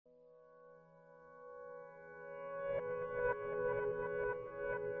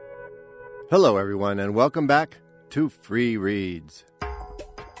Hello, everyone, and welcome back to Free Reads.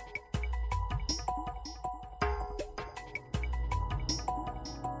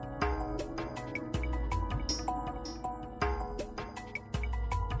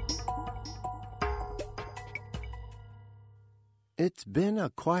 It's been a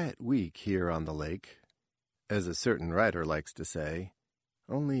quiet week here on the lake, as a certain writer likes to say,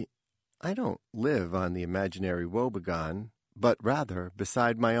 only I don't live on the imaginary Wobegon, but rather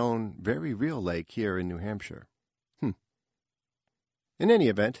beside my own very real lake here in New Hampshire. In any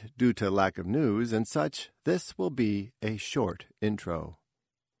event, due to lack of news and such, this will be a short intro.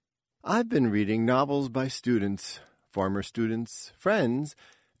 I've been reading novels by students, former students, friends,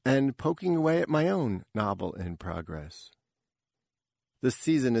 and poking away at my own novel in progress. The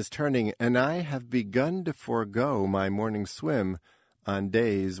season is turning, and I have begun to forego my morning swim on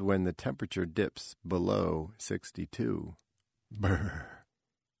days when the temperature dips below 62. Brr.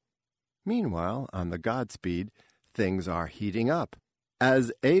 Meanwhile, on the Godspeed, things are heating up,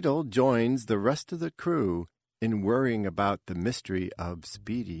 as Adel joins the rest of the crew in worrying about the mystery of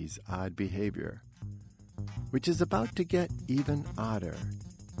Speedy's odd behavior, which is about to get even odder,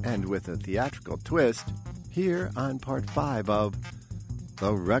 and with a theatrical twist, here on Part 5 of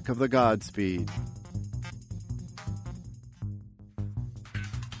The Wreck of the Godspeed.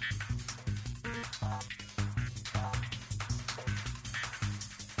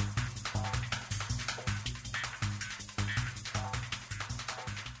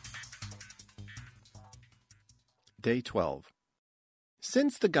 Day 12.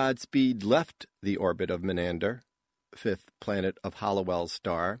 Since the Godspeed left the orbit of Menander, fifth planet of Hallowell's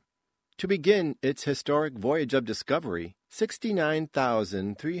star, to begin its historic voyage of discovery,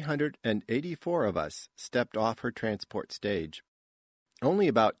 69,384 of us stepped off her transport stage. Only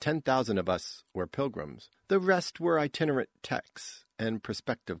about 10,000 of us were pilgrims. The rest were itinerant techs and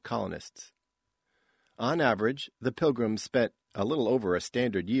prospective colonists. On average, the pilgrims spent a little over a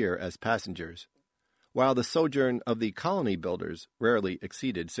standard year as passengers, while the sojourn of the colony builders rarely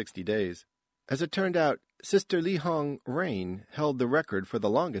exceeded 60 days. As it turned out, Sister Li Hong Rain held the record for the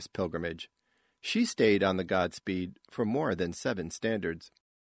longest pilgrimage. She stayed on the Godspeed for more than 7 standards.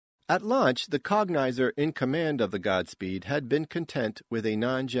 At launch, the cognizer in command of the Godspeed had been content with a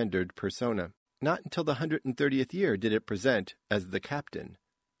non-gendered persona. Not until the 130th year did it present as the captain,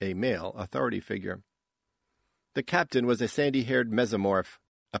 a male authority figure. The captain was a sandy-haired mesomorph,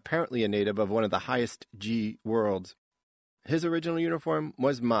 apparently a native of one of the highest G worlds. His original uniform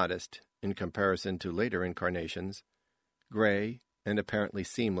was modest in comparison to later incarnations, gray and apparently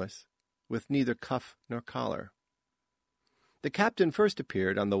seamless, with neither cuff nor collar. The captain first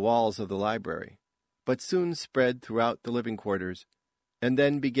appeared on the walls of the library, but soon spread throughout the living quarters, and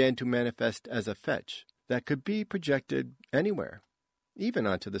then began to manifest as a fetch that could be projected anywhere, even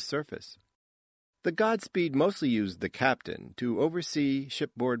onto the surface. The Godspeed mostly used the captain to oversee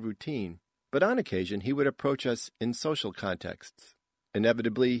shipboard routine, but on occasion he would approach us in social contexts.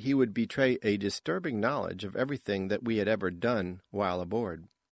 Inevitably, he would betray a disturbing knowledge of everything that we had ever done while aboard.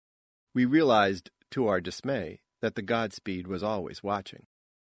 We realized, to our dismay, that the Godspeed was always watching.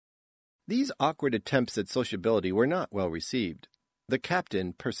 These awkward attempts at sociability were not well received. The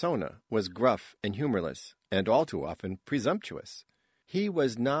captain persona was gruff and humorless, and all too often presumptuous. He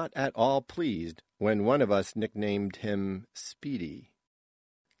was not at all pleased when one of us nicknamed him Speedy.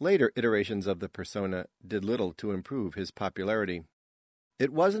 Later iterations of the persona did little to improve his popularity.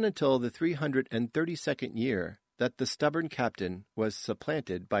 It wasn't until the 332nd year that the stubborn captain was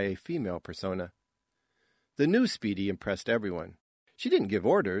supplanted by a female persona. The new Speedy impressed everyone. She didn't give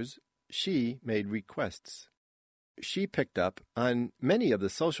orders, she made requests. She picked up on many of the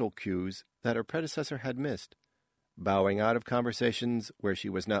social cues that her predecessor had missed, bowing out of conversations where she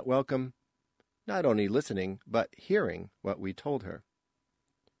was not welcome, not only listening, but hearing what we told her.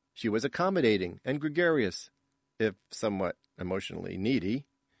 She was accommodating and gregarious, if somewhat emotionally needy.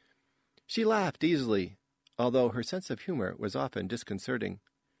 She laughed easily, although her sense of humor was often disconcerting.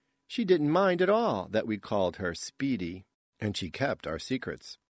 She didn't mind at all that we called her Speedy, and she kept our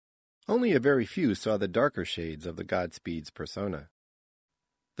secrets. Only a very few saw the darker shades of the Godspeed's persona.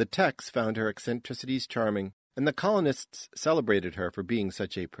 The techs found her eccentricities charming, and the colonists celebrated her for being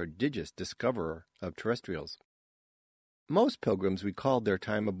such a prodigious discoverer of terrestrials. Most pilgrims recalled their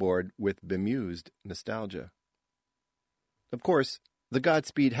time aboard with bemused nostalgia. Of course, the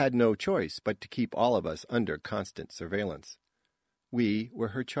Godspeed had no choice but to keep all of us under constant surveillance. We were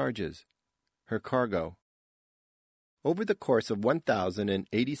her charges, her cargo. Over the course of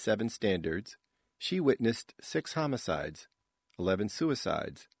 1,087 standards, she witnessed 6 homicides, 11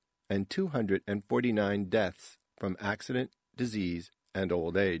 suicides, and 249 deaths from accident, disease, and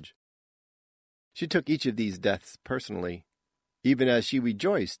old age. She took each of these deaths personally, even as she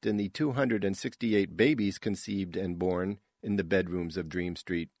rejoiced in the 268 babies conceived and born in the bedrooms of Dream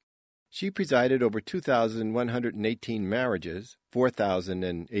Street. She presided over 2,118 marriages,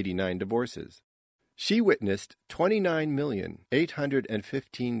 4,089 divorces. She witnessed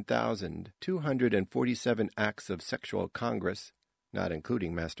 29,815,247 acts of sexual congress, not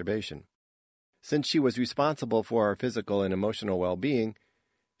including masturbation. Since she was responsible for our physical and emotional well-being,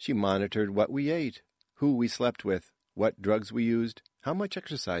 she monitored what we ate, who we slept with, what drugs we used, how much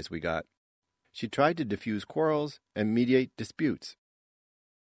exercise we got. She tried to diffuse quarrels and mediate disputes.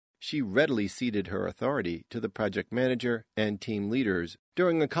 She readily ceded her authority to the project manager and team leaders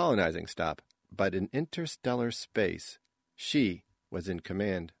during a colonizing stop, but in interstellar space, she was in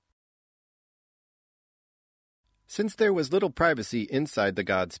command. Since there was little privacy inside the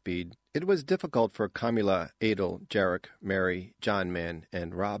Godspeed, it was difficult for Camila, Adel, Jarek, Mary, John Mann,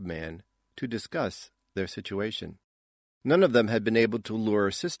 and Rob Mann to discuss their situation. None of them had been able to lure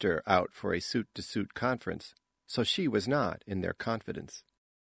Sister out for a suit-to-suit conference, so she was not in their confidence.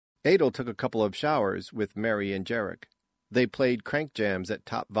 Adel took a couple of showers with Mary and Jarek. They played crank jams at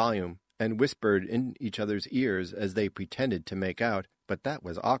top volume and whispered in each other's ears as they pretended to make out, but that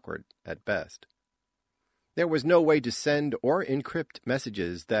was awkward at best. There was no way to send or encrypt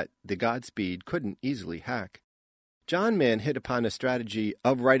messages that the Godspeed couldn't easily hack. John Mann hit upon a strategy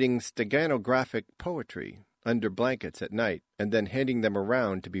of writing steganographic poetry under blankets at night and then handing them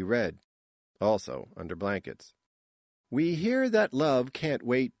around to be read, also under blankets. We hear that love can't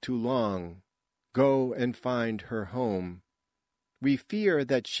wait too long. Go and find her home. We fear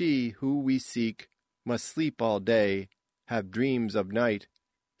that she who we seek must sleep all day, have dreams of night,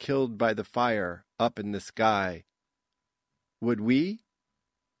 killed by the fire up in the sky. Would we?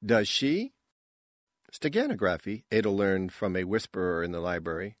 Does she? Steganography, Ada learned from a whisperer in the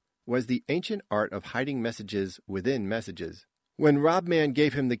library, was the ancient art of hiding messages within messages. When Rob Mann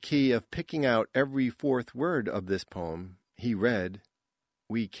gave him the key of picking out every fourth word of this poem, he read,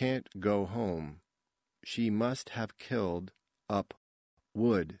 "We can't go home. She must have killed up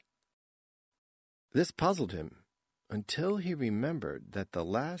wood." This puzzled him until he remembered that the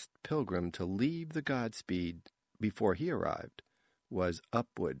last pilgrim to leave the Godspeed before he arrived was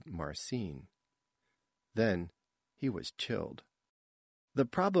Upwood Marcine. Then he was chilled. The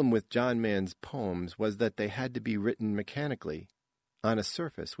problem with John Mann's poems was that they had to be written mechanically, on a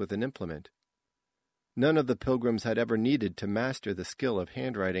surface with an implement. None of the pilgrims had ever needed to master the skill of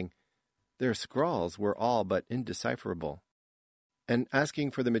handwriting. Their scrawls were all but indecipherable, and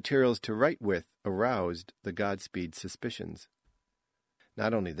asking for the materials to write with aroused the Godspeed's suspicions.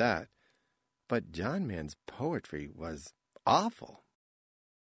 Not only that, but John Mann's poetry was awful.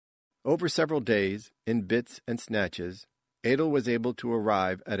 Over several days, in bits and snatches, Adel was able to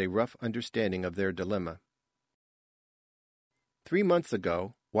arrive at a rough understanding of their dilemma. 3 months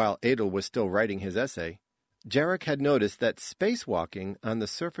ago, while Adel was still writing his essay, Jarek had noticed that spacewalking on the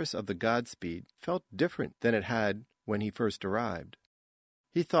surface of the Godspeed felt different than it had when he first arrived.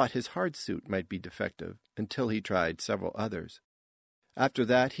 He thought his hard suit might be defective until he tried several others. After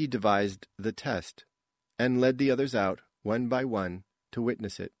that, he devised the test and led the others out, one by one, to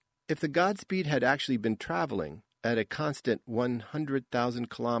witness it. If the Godspeed had actually been traveling at a constant 100,000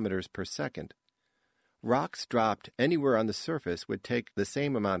 kilometers per second, rocks dropped anywhere on the surface would take the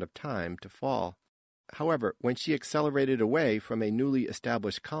same amount of time to fall. However, when she accelerated away from a newly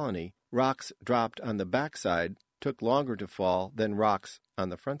established colony, rocks dropped on the backside took longer to fall than rocks on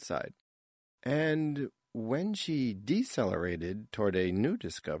the front side. And when she decelerated toward a new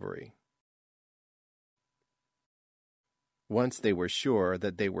discovery, once they were sure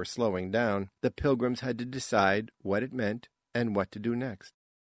that they were slowing down, the pilgrims had to decide what it meant and what to do next.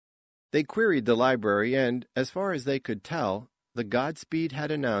 They queried the library and, as far as they could tell, the Godspeed had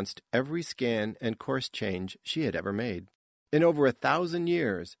announced every scan and course change she had ever made. In over 1,000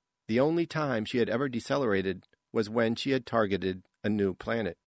 years, the only time she had ever decelerated was when she had targeted a new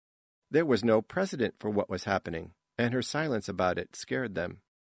planet. There was no precedent for what was happening, and her silence about it scared them.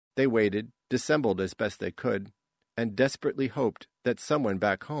 They waited, dissembled as best they could, and desperately hoped that someone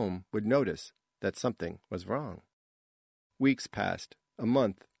back home would notice that something was wrong. Weeks passed, a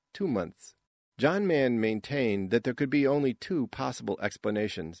month, 2 months. John Mann maintained that there could be only 2 possible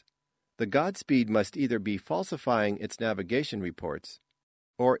explanations. The Godspeed must either be falsifying its navigation reports,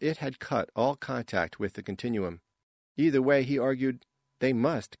 or it had cut all contact with the continuum. Either way, he argued, they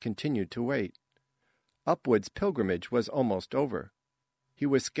must continue to wait. Upwood's pilgrimage was almost over. He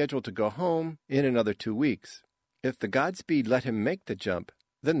was scheduled to go home in another 2 weeks. If the Godspeed let him make the jump,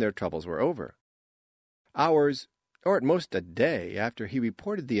 then their troubles were over. Hours, or at most a day, after he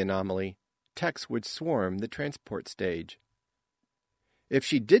reported the anomaly, techs would swarm the transport stage. If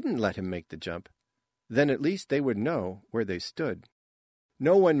she didn't let him make the jump, then at least they would know where they stood.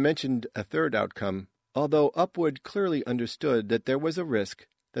 No one mentioned a third outcome, although Upwood clearly understood that there was a risk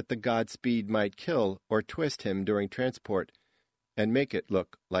that the Godspeed might kill or twist him during transport and make it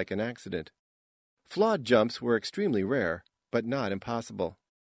look like an accident. Flawed jumps were extremely rare, but not impossible.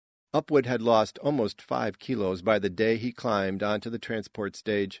 Upwood had lost almost 5 kilos by the day he climbed onto the transport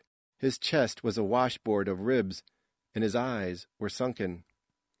stage. His chest was a washboard of ribs, and his eyes were sunken.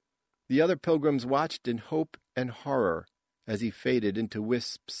 The other pilgrims watched in hope and horror as he faded into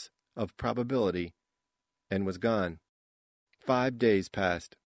wisps of probability and was gone. 5 days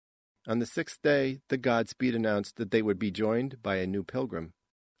passed. On the 6th day, the Godspeed announced that they would be joined by a new pilgrim.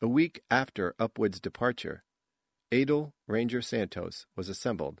 A week after Upwood's departure, Adel Ranger Santos was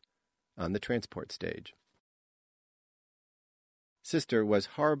assembled on the transport stage. Sister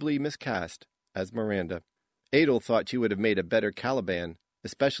was horribly miscast as Miranda. Adel thought she would have made a better Caliban,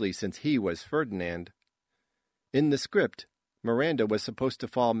 especially since he was Ferdinand. In the script, Miranda was supposed to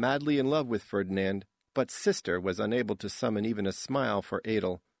fall madly in love with Ferdinand, but Sister was unable to summon even a smile for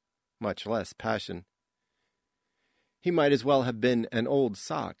Adel, much less passion. He might as well have been an old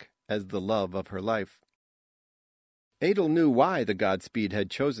sock as the love of her life. Adel knew why the Godspeed had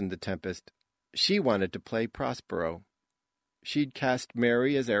chosen the Tempest. She wanted to play Prospero. She'd cast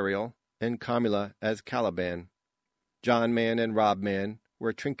Mary as Ariel and Camilla as Caliban. John Man and Rob Man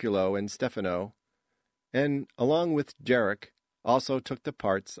were Trinculo and Stefano, and, along with Jarek, also took the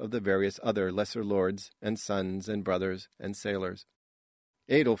parts of the various other lesser lords and sons and brothers and sailors.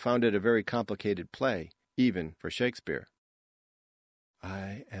 Adel found it a very complicated play, even for Shakespeare.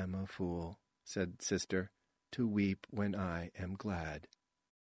 "I am a fool," said Sister, "to weep when I am glad."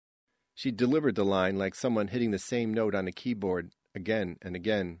 She delivered the line like someone hitting the same note on a keyboard again and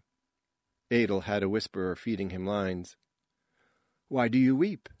again. Adel had a whisperer feeding him lines. "Why do you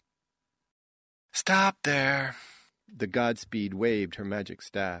weep?" "Stop there." The Godspeed waved her magic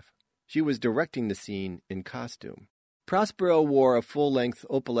staff. She was directing the scene in costume. Prospero wore a full-length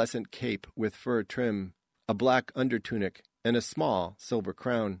opalescent cape with fur trim, a black undertunic, and a small silver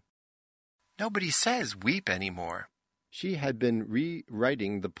crown. "Nobody says weep anymore." She had been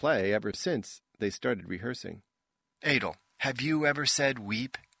rewriting the play ever since they started rehearsing. "Adel, have you ever said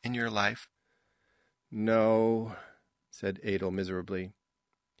weep in your life?" "No," said Adel miserably.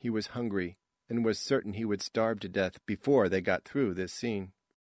 He was hungry and was certain he would starve to death before they got through this scene.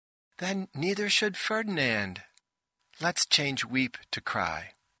 "Then neither should Ferdinand. Let's change weep to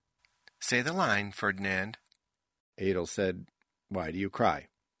cry. Say the line, Ferdinand." Adel said, "Why do you cry?"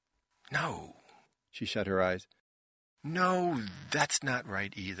 "No." She shut her eyes. "No, that's not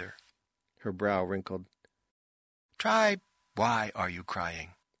right either." Her brow wrinkled. "Try, why are you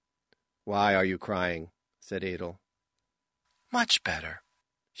crying?" "Why are you crying?" said Adel. "Much better."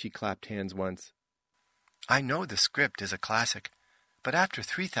 She clapped hands once. "I know the script is a classic, but after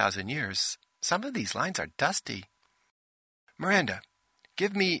 3,000 years, some of these lines are dusty. Miranda,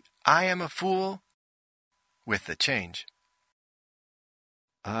 give me 'I am a fool' with the change."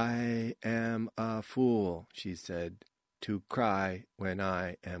 "I am a fool," she said, "to cry when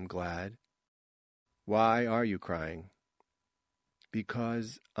I am glad." "Why are you crying?"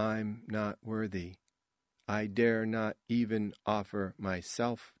 "Because I'm not worthy. I dare not even offer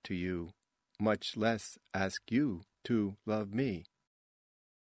myself to you, much less ask you to love me."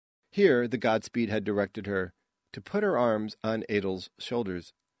 Here the Godspeed had directed her to put her arms on Adel's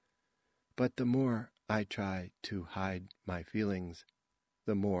shoulders. "But the more I try to hide my feelings,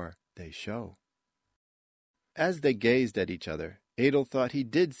 the more they show." As they gazed at each other, Adel thought he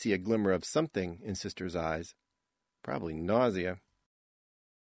did see a glimmer of something in Sister's eyes. Probably nausea.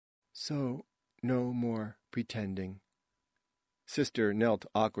 "So, no more pretending." Sister knelt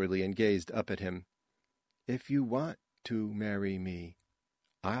awkwardly and gazed up at him. "If you want to marry me,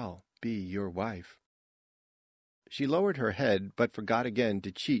 I'll be your wife." She lowered her head, but forgot again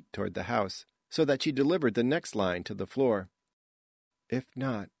to cheat toward the house, so that she delivered the next line to the floor. "If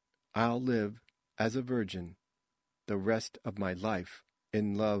not, I'll live as a virgin the rest of my life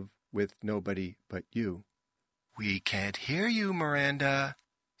in love with nobody but you." "We can't hear you, Miranda,"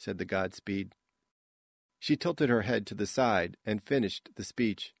 said the Godspeed. She tilted her head to the side and finished the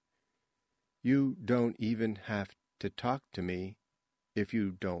speech. "You don't even have to talk to me if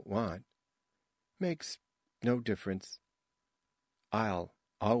you don't want. Makes no difference. I'll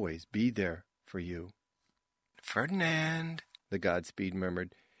always be there for you." "Ferdinand," the Godspeed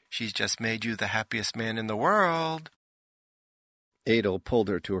murmured, "she's just made you the happiest man in the world." Adel pulled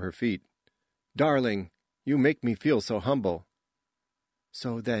her to her feet. "Darling, you make me feel so humble."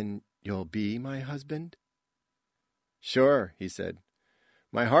 "So then You'll be my husband?" "Sure," he said.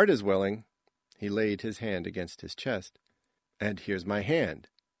 "My heart is willing." He laid his hand against his chest. "And here's my hand."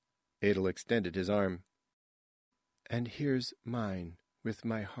 Adel extended his arm. "And here's mine, with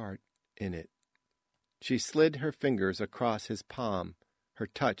my heart in it." She slid her fingers across his palm, her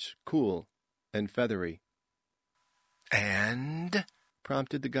touch cool and feathery. "And?"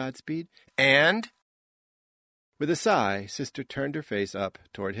 prompted the Godspeed. "And?" With a sigh, Sister turned her face up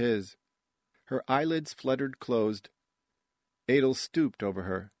toward his. Her eyelids fluttered closed. Adel stooped over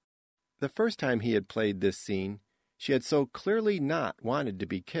her. The first time he had played this scene, she had so clearly not wanted to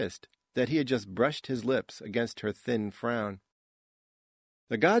be kissed that he had just brushed his lips against her thin frown.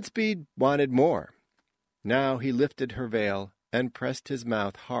 The Godspeed wanted more. Now he lifted her veil and pressed his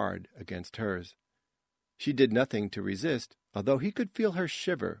mouth hard against hers. She did nothing to resist, although he could feel her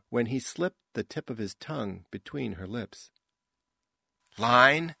shiver when he slipped the tip of his tongue between her lips.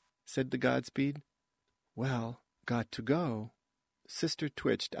 "Line?" said the Godspeed. "Well, got to go." Sister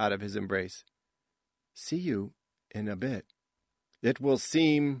twitched out of his embrace. "See you in a bit." "It will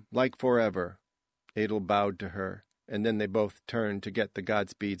seem like forever." Adel bowed to her, and then they both turned to get the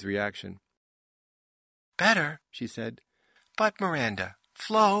Godspeed's reaction. "Better," she said. "But, Miranda,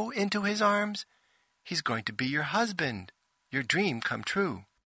 flow into his arms. He's going to be your husband. Your dream come true."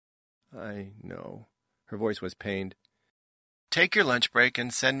 "I know." Her voice was pained. "Take your lunch break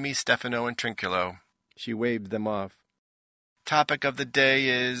and send me Stefano and Trinculo." She waved them off. "Topic of the day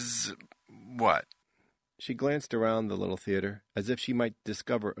is... what?" She glanced around the little theater, as if she might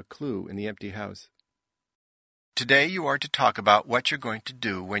discover a clue in the empty house. "Today you are to talk about what you're going to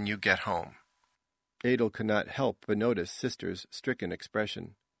do when you get home." Adel could not help but notice Sister's stricken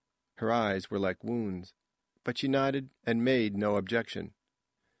expression. Her eyes were like wounds, but she nodded and made no objection.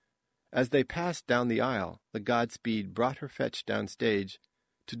 As they passed down the aisle, the Godspeed brought her fetch downstage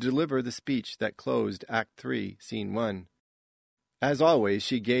to deliver the speech that closed Act 3, Scene 1. As always,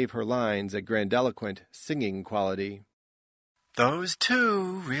 she gave her lines a grandiloquent, singing quality. "Those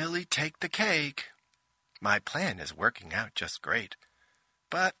two really take the cake. My plan is working out just great.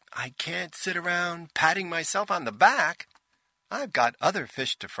 But I can't sit around patting myself on the back. I've got other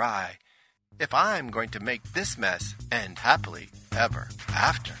fish to fry if I'm going to make this mess end happily ever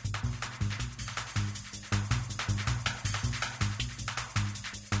after."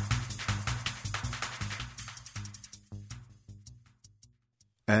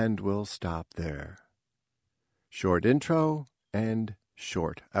 And we'll stop there. Short intro and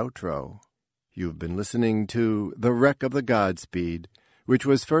short outro. You've been listening to The Wreck of the Godspeed, which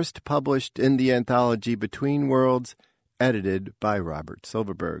was first published in the anthology Between Worlds, edited by Robert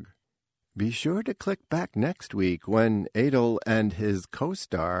Silverberg. Be sure to click back next week when Adel and his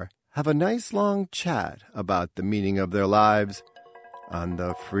co-star have a nice long chat about the meaning of their lives on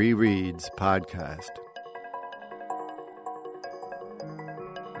the Free Reads podcast.